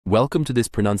Welcome to this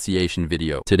pronunciation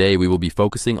video. Today we will be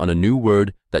focusing on a new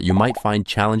word that you might find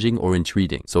challenging or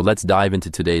intriguing. So let's dive into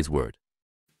today's word.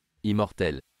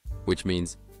 Immortel, which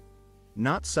means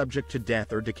not subject to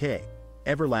death or decay,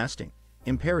 everlasting,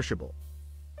 imperishable,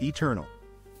 eternal.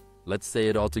 Let's say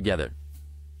it all together.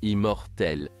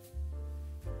 Immortel.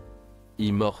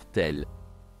 Immortel.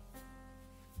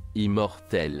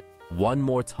 Immortel. One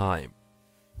more time.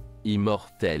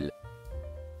 Immortel.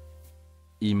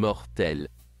 Immortel.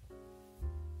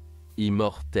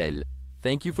 Immortel.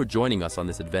 Thank you for joining us on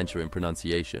this adventure in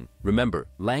pronunciation. Remember,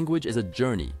 language is a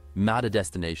journey, not a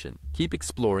destination. Keep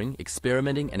exploring,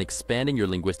 experimenting, and expanding your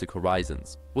linguistic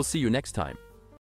horizons. We'll see you next time.